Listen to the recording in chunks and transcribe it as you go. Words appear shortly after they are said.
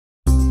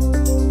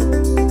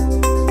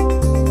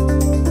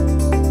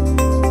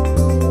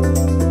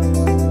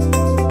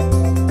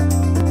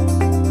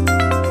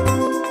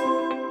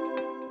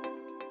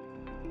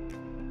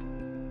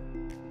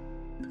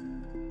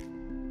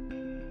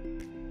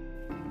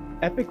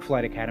Epic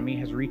Flight Academy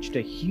has reached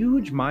a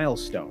huge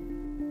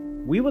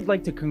milestone. We would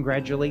like to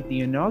congratulate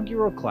the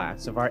inaugural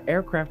class of our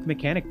aircraft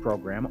mechanic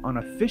program on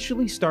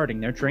officially starting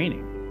their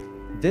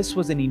training. This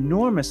was an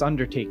enormous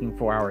undertaking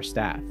for our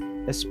staff,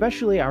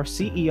 especially our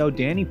CEO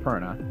Danny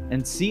Perna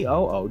and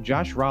COO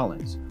Josh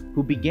Rollins,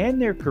 who began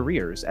their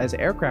careers as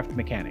aircraft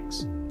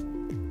mechanics.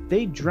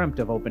 They dreamt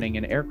of opening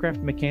an aircraft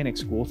mechanic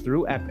school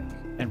through Epic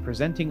and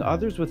presenting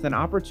others with an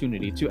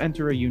opportunity to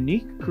enter a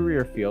unique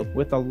career field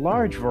with a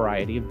large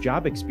variety of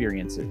job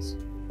experiences.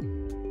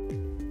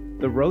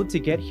 The road to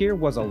get here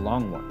was a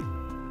long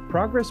one.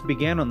 Progress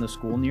began on the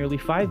school nearly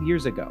 5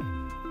 years ago.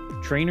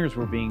 Trainers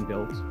were being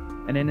built,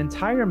 and an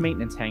entire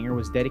maintenance hangar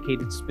was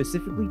dedicated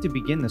specifically to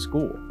begin the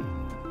school.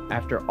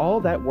 After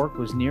all that work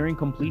was nearing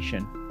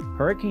completion,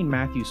 Hurricane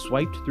Matthew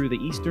swiped through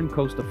the eastern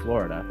coast of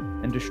Florida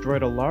and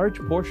destroyed a large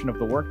portion of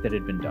the work that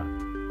had been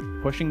done,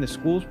 pushing the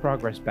school's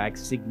progress back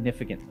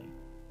significantly.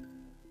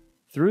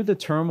 Through the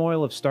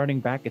turmoil of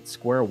starting back at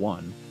square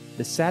one,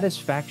 the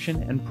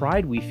satisfaction and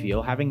pride we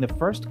feel having the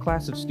first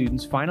class of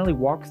students finally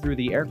walk through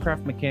the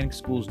aircraft mechanics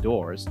school's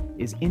doors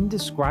is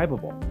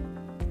indescribable.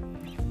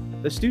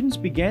 The students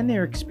began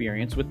their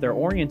experience with their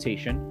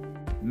orientation,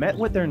 met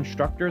with their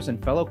instructors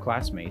and fellow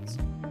classmates,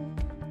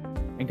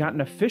 and got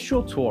an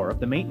official tour of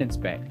the maintenance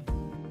bay.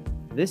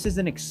 This is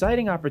an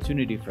exciting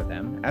opportunity for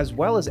them, as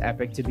well as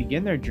Epic, to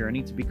begin their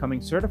journey to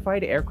becoming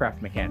certified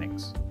aircraft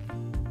mechanics.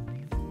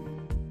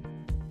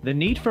 The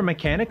need for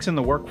mechanics in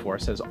the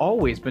workforce has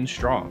always been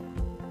strong.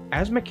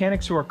 As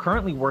mechanics who are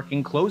currently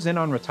working close in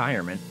on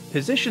retirement,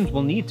 positions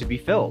will need to be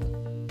filled.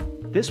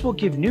 This will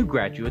give new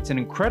graduates an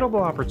incredible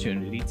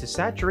opportunity to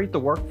saturate the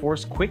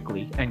workforce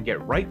quickly and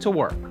get right to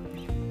work.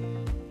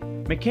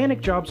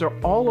 Mechanic jobs are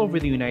all over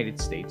the United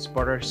States,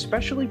 but are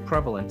especially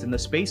prevalent in the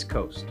Space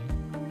Coast.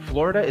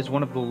 Florida is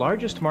one of the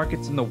largest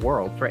markets in the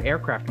world for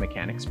aircraft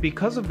mechanics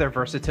because of their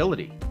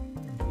versatility.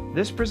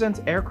 This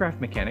presents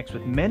aircraft mechanics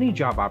with many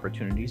job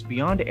opportunities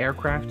beyond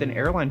aircraft and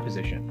airline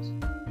positions.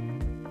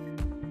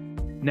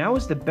 Now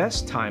is the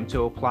best time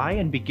to apply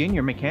and begin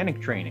your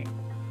mechanic training.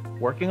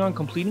 Working on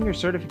completing your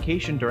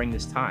certification during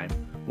this time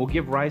will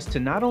give rise to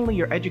not only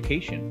your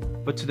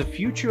education, but to the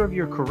future of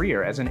your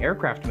career as an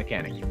aircraft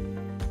mechanic.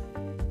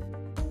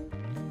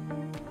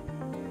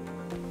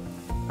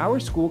 Our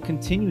school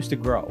continues to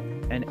grow,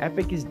 and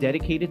Epic is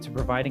dedicated to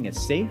providing a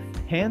safe,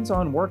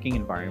 hands-on working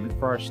environment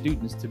for our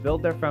students to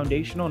build their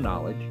foundational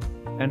knowledge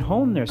and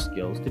hone their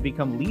skills to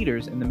become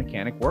leaders in the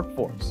mechanic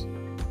workforce.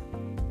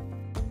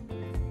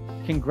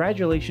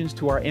 Congratulations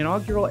to our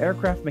inaugural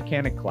aircraft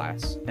mechanic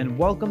class, and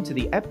welcome to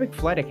the Epic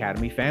Flight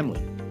Academy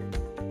family.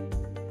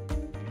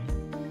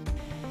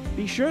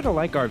 Be sure to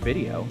like our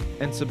video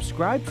and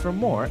subscribe for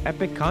more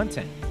Epic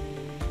content.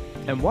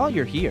 And while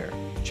you're here,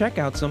 check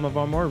out some of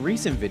our more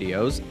recent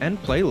videos and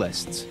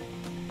playlists.